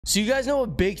So you guys know a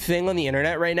big thing on the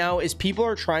internet right now is people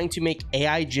are trying to make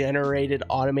AI generated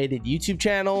automated YouTube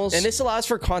channels. And this allows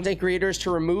for content creators to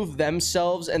remove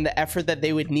themselves and the effort that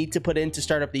they would need to put in to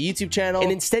start up the YouTube channel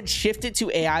and instead shift it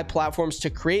to AI platforms to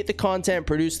create the content,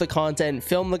 produce the content,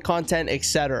 film the content,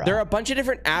 etc. There are a bunch of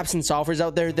different apps and softwares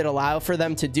out there that allow for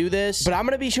them to do this, but I'm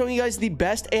going to be showing you guys the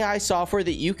best AI software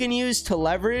that you can use to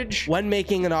leverage when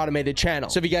making an automated channel.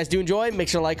 So if you guys do enjoy, make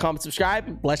sure to like, comment,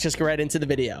 subscribe. Let's just get right into the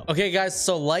video. Okay guys,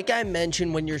 so like I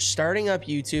mentioned, when you're starting up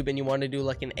YouTube and you want to do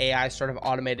like an AI sort of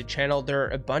automated channel, there are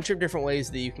a bunch of different ways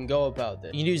that you can go about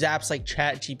this. You can use apps like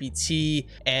ChatGPT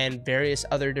and various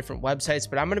other different websites,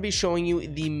 but I'm going to be showing you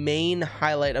the main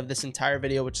highlight of this entire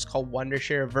video, which is called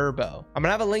Wondershare Verbo. I'm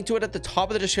gonna have a link to it at the top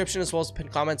of the description as well as the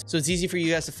pinned comments, so it's easy for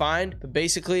you guys to find. But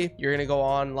basically, you're gonna go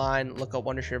online, look up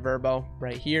Wondershare Verbo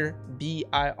right here,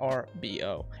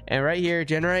 VIRBO, and right here,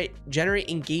 generate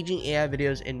engaging AI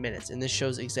videos in minutes. And this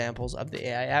shows examples of the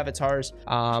AI avatars,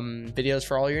 videos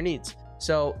for all your needs.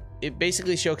 So it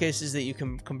basically showcases that you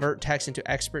can convert text into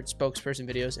expert spokesperson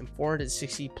videos in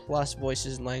 460 plus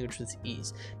voices and language with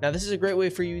ease. Now, this is a great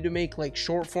way for you to make like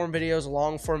short form videos,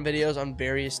 long form videos on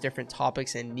various different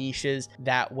topics and niches.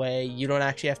 That way you don't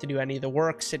actually have to do any of the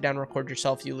work, sit down, record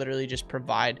yourself. You literally just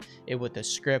provide it with a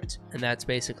script, and that's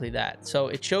basically that. So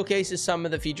it showcases some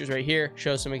of the features right here,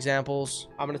 shows some examples.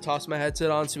 I'm going to toss my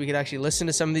headset on so we can actually listen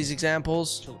to some of these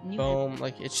examples. Boom.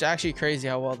 Like, it's actually crazy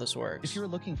how well this works. If you're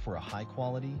looking for a high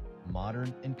quality,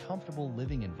 modern and comfortable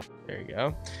living environment. There you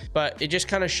go. But it just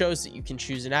kind of shows that you can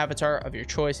choose an avatar of your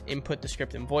choice, input the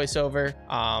script and voiceover,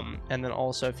 and then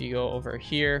also if you go over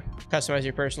here, customize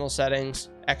your personal settings,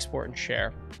 export and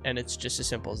share, and it's just as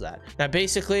simple as that. Now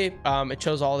basically it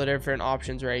shows all the different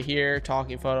options right here,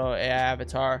 talking photo, AI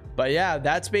avatar. But yeah,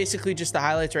 that's basically just the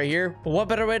highlights right here. But what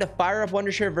better way to fire up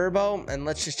Wondershare Verbo, and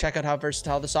let's just check out how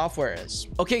versatile the software is.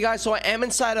 Okay guys, so I am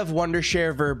inside of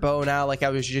Wondershare Verbo now, like I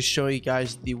was just showing you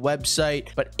guys the website.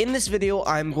 But in this video,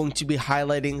 I'm going to be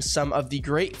highlighting some of the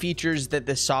great features that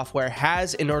this software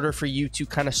has in order for you to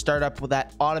kind of start up with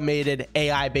that automated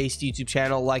AI based YouTube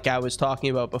channel like I was talking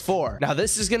about before. Now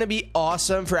this is going to be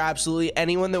awesome for absolutely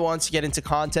anyone that wants to get into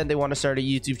content. They want to start a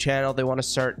YouTube channel, they want to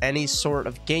start any sort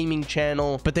of gaming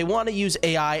channel, but they want to use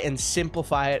AI and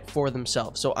simplify it for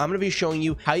themselves. So I'm going to be showing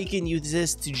you how you can use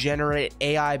this to generate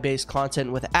AI based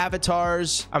content with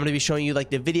avatars. I'm going to be showing you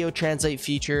like the video translate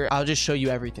feature. I'll just show you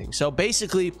everything. So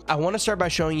basically, I want to start by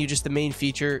showing you just the main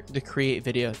feature, the create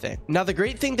video thing. Now, the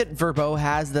great thing that Virbo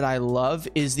has that I love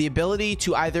is the ability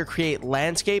to either create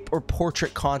landscape or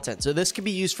portrait content. So this can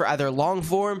be used for either long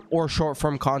form or short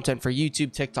form content for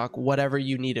YouTube, TikTok, whatever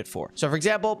you need it for. So for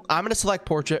example, I'm going to select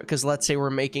portrait because let's say we're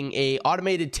making a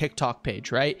automated TikTok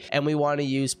page, right? And we want to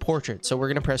use portrait. So we're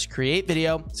going to press create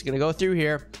video. It's going to go through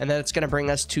here, and then it's going to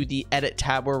bring us to the edit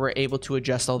tab where we're able to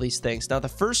adjust all these things. Now, the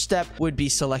first step would be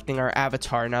selecting our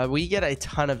avatar. Now we get a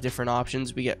ton of different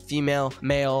options. We get female,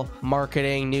 male,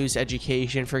 marketing, news,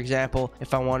 education. For example,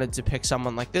 if I wanted to pick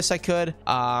someone like this, I could.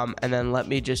 And then let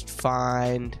me just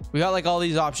find, we got like all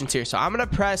these options here. So I'm going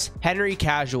to press Henry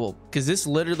Casual because this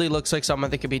literally looks like someone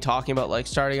that could be talking about like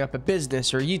starting up a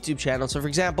business or a YouTube channel. So for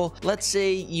example, let's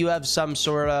say you have some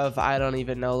sort of, I don't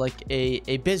even know, like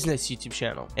a business YouTube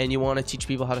channel and you want to teach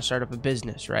people how to start up a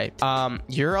business, right?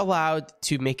 You're allowed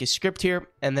to make a script here,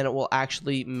 and then it will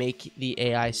actually make the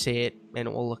AI say it, and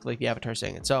it will look like the avatar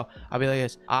saying it. So I'll be like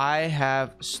this: I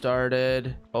have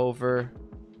started over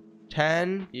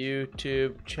 10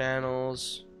 YouTube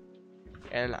channels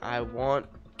and I want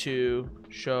to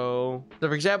show. So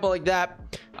for example, like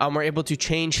that, we're able to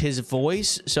change his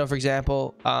voice. So for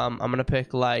example, I'm gonna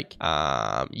pick like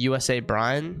USA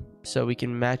Brian, so we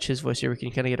can match his voice here. We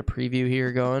can kind of get a preview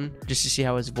here going just to see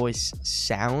how his voice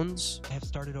sounds. I have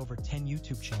started over 10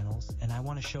 YouTube channels and I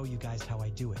want to show you guys how I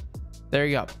do it. There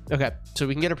you go. Okay, so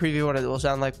we can get a preview of what it will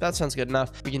sound like. That sounds good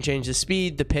enough. We can change the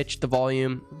speed, the pitch, the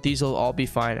volume. These will all be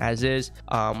fine as is.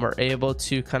 We're able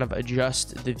to kind of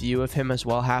adjust the view of him as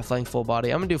well, half length, full body.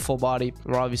 I'm gonna do full body.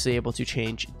 We're obviously able to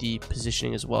change the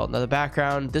positioning as well. Now the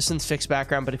background, this one's fixed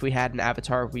background, but if we had an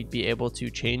avatar, we'd be able to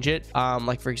change it.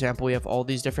 Like for example, we have all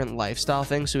these different lifestyle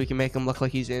things, so we can make him look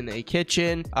like he's in a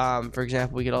kitchen. For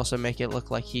example, we could also make it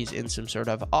look like he's in some sort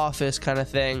of office kind of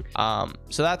thing.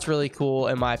 So that's really cool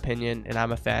in my opinion, and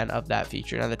I'm a fan of that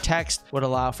feature. Now the text would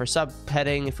allow for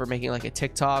subheading if we're making like a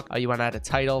TikTok, you want to add a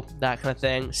title, that kind of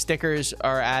thing. Stickers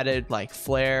are added, like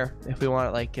flair if we want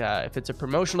it, like if it's a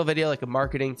promotional video, like a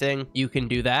marketing thing, you can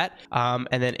do that.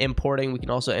 And then importing, we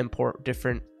can also import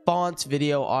different fonts,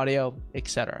 video, audio,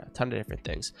 etc. A ton of different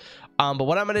things. But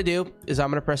what I'm going to do is I'm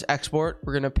going to press export.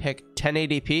 We're going to pick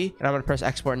 1080p and I'm going to press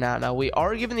export now. Now we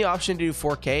are given the option to do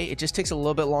 4K. It just takes a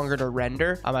little bit longer to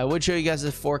render. I would show you guys the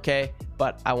 4K,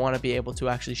 but I want to be able to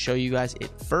actually show you guys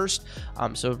it first.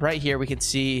 So right here we can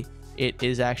see it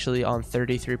is actually on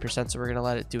 33%, so we're gonna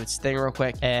let it do its thing real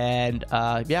quick. And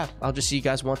yeah, I'll just see you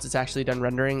guys once it's actually done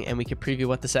rendering and we can preview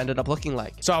what this ended up looking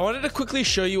like. So I wanted to quickly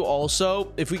show you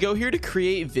also, if we go here to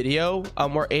create video,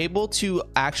 we're able to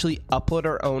actually upload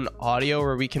our own audio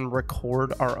where we can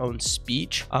record our own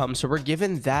speech. So we're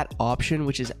given that option,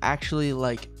 which is actually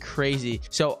like crazy.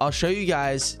 So I'll show you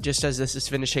guys just as this is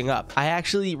finishing up. I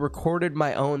actually recorded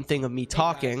my own thing of me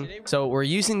talking. So we're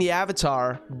using the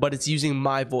avatar, but it's using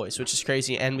my voice, which is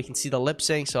crazy. And we can see the lip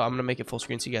sync. So I'm gonna make it full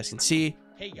screen so you guys can see.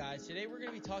 Hey guys, today we're going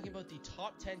to be talking about the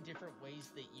top 10 different ways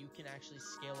that you can actually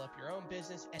scale up your own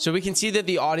business. So we can see that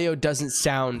the audio doesn't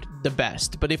sound the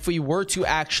best, but if we were to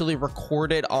actually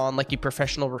record it on like a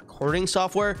professional recording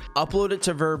software, upload it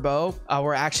to Virbo,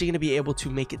 we're actually going to be able to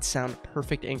make it sound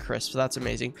perfect and crisp. So that's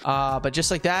amazing. But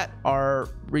just like that, our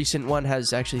recent one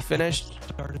has actually finished.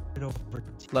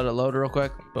 Let it load real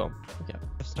quick. Boom. Okay.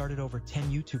 I've started over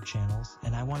 10 YouTube channels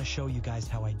and I want to show you guys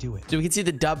how I do it. So we can see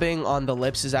the dubbing on the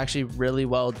lips is actually really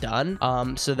well done.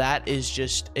 So that is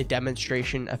just a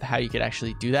demonstration of how you could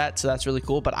actually do that. So that's really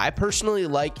cool. But I personally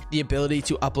like the ability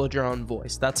to upload your own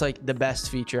voice. That's like the best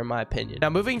feature in my opinion. Now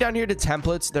moving down here to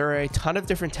templates, there are a ton of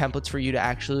different templates for you to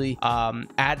actually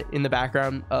add in the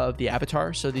background of the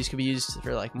avatar. So these could be used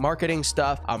for like marketing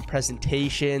stuff,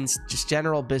 presentations, just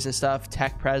general business stuff,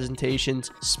 tech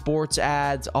presentations, sports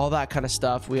ads, all that kind of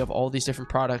stuff. We have all these different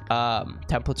product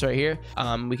templates right here.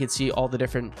 We can see all the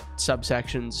different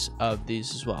subsections of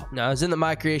these as well. Now it's in the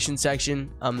my creation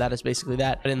section. That is basically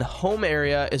that. But in the home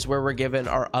area is where we're given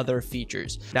our other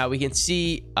features. Now we can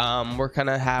see we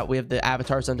have the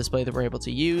avatars on display that we're able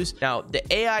to use. Now the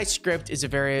AI script is a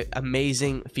very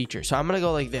amazing feature. So I'm gonna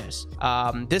go like this.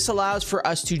 This allows for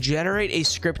us to generate a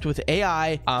script with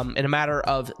AI in a matter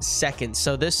of seconds.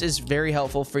 So this is very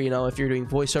helpful for, you know, if you're doing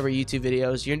voiceover YouTube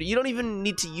videos, you don't even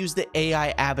need to use the AI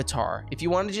avatar. If you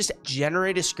want to just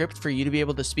generate a script for you to be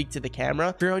able to speak to the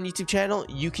camera for your own YouTube channel,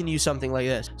 you can use something like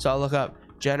this. So I'll look up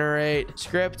generate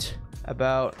script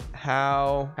about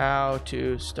how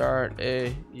to start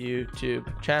a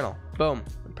YouTube channel. Boom.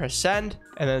 Press send,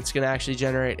 and then it's going to actually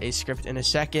generate a script in a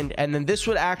second. And then this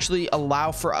would actually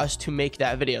allow for us to make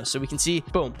that video. So we can see,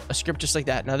 boom, a script just like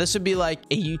that. Now this would be like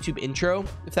a YouTube intro,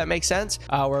 if that makes sense,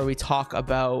 where we talk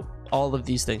about all of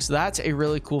these things. So that's a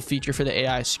really cool feature for the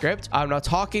AI script. Now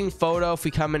talking photo, if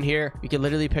we come in here, we can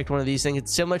literally pick one of these things.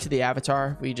 It's similar to the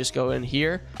avatar. We just go in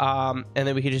here and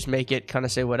then we can just make it kind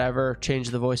of say whatever, change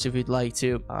the voice if you'd like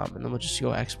to, and then we'll just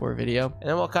go export video, and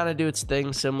then we'll kind of do its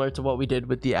thing similar to what we did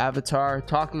with the avatar.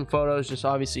 Talking photos, just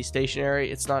obviously stationary.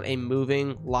 It's not a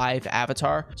moving live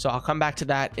avatar. So I'll come back to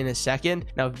that in a second.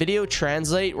 Now video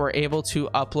translate, we're able to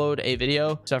upload a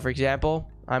video. So for example,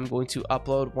 I'm going to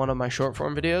upload one of my short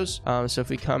form videos. So if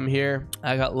we come here,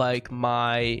 I got like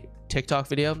my TikTok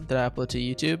video that I upload to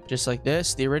YouTube, just like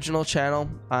this. The original channel,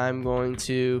 I'm going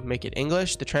to make it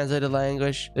English. The translated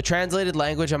language,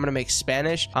 I'm going to make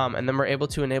Spanish. And then we're able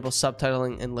to enable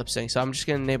subtitling and lip sync. So I'm just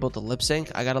going to enable the lip sync.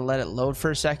 I got to let it load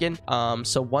for a second.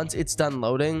 So once it's done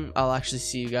loading, I'll actually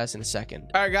see you guys in a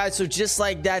second. All right, guys. So just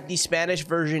like that, the Spanish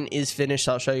version is finished.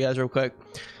 I'll show you guys real quick.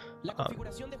 La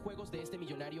configuración de juegos de este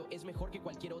millonario es mejor que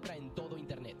cualquier otra en todo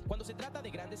internet. Cuando se trata de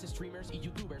grandes streamers y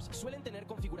youtubers, suelen tener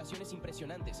configuraciones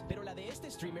impresionantes, pero la de este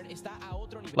streamer está a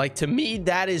otro nivel. Like, to me,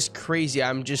 that is crazy.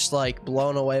 I'm just like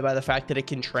blown away by the fact that it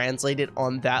can translate it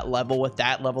on that level with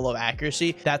that level of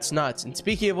accuracy. That's nuts. And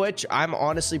speaking of which, I'm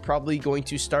honestly probably going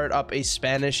to start up a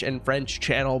Spanish and French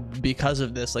channel because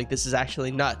of this. Like, this is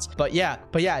actually nuts. But yeah,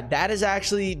 that is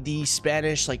actually the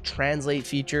Spanish like translate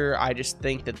feature. I just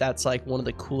think that that's like one of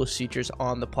the coolest features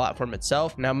on the platform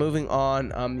itself. Now moving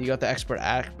on, you got the export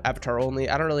avatar only.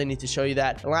 I don't really need to show you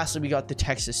that. And lastly, we got the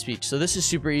text to speech. So this is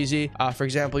super easy. For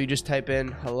example, you just type in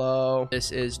hello,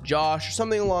 this is Josh, or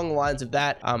something along the lines of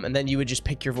that, and then you would just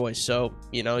pick your voice. So,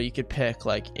 you know, you could pick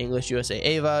like English USA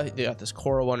Ava. You got this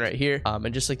Cora one right here,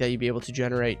 and just like that, you'd be able to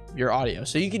generate your audio.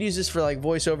 So you could use this for like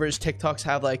voiceovers. TikToks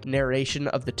have like narration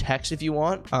of the text if you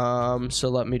want. So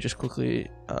let me just quickly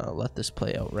let this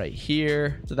play out right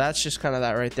here. So that's just kind of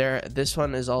that right there. This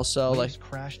one is also like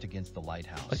crashed against the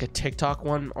lighthouse, like a TikTok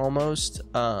one almost.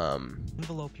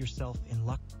 Envelope yourself in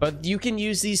luck. But you can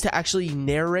use these to actually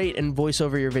narrate and voice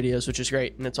over your videos, which is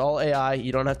great. And it's all AI.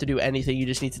 You don't have to do anything. You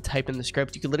just need to type in the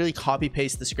script. You can literally copy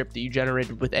paste the script that you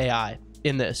generated with AI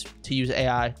in this to use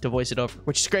AI to voice it over,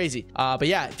 which is crazy. But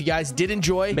yeah, if you guys did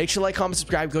enjoy, make sure to like, comment,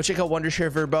 subscribe. Go check out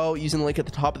Wondershare Verbo using the link at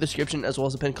the top of the description as well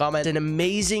as the pinned comment. It's an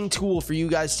amazing tool for you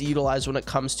guys to utilize when it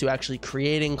comes to actually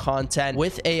creating content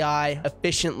with AI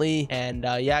efficiently. And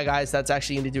yeah, guys, that's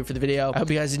actually going to do it for the video. I hope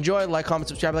you guys enjoyed. Like, comment,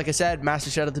 subscribe. Like I said,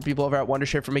 massive shout out to the people over at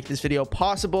Wondershare for making this video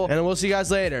possible. And we'll see you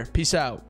guys later. Peace out.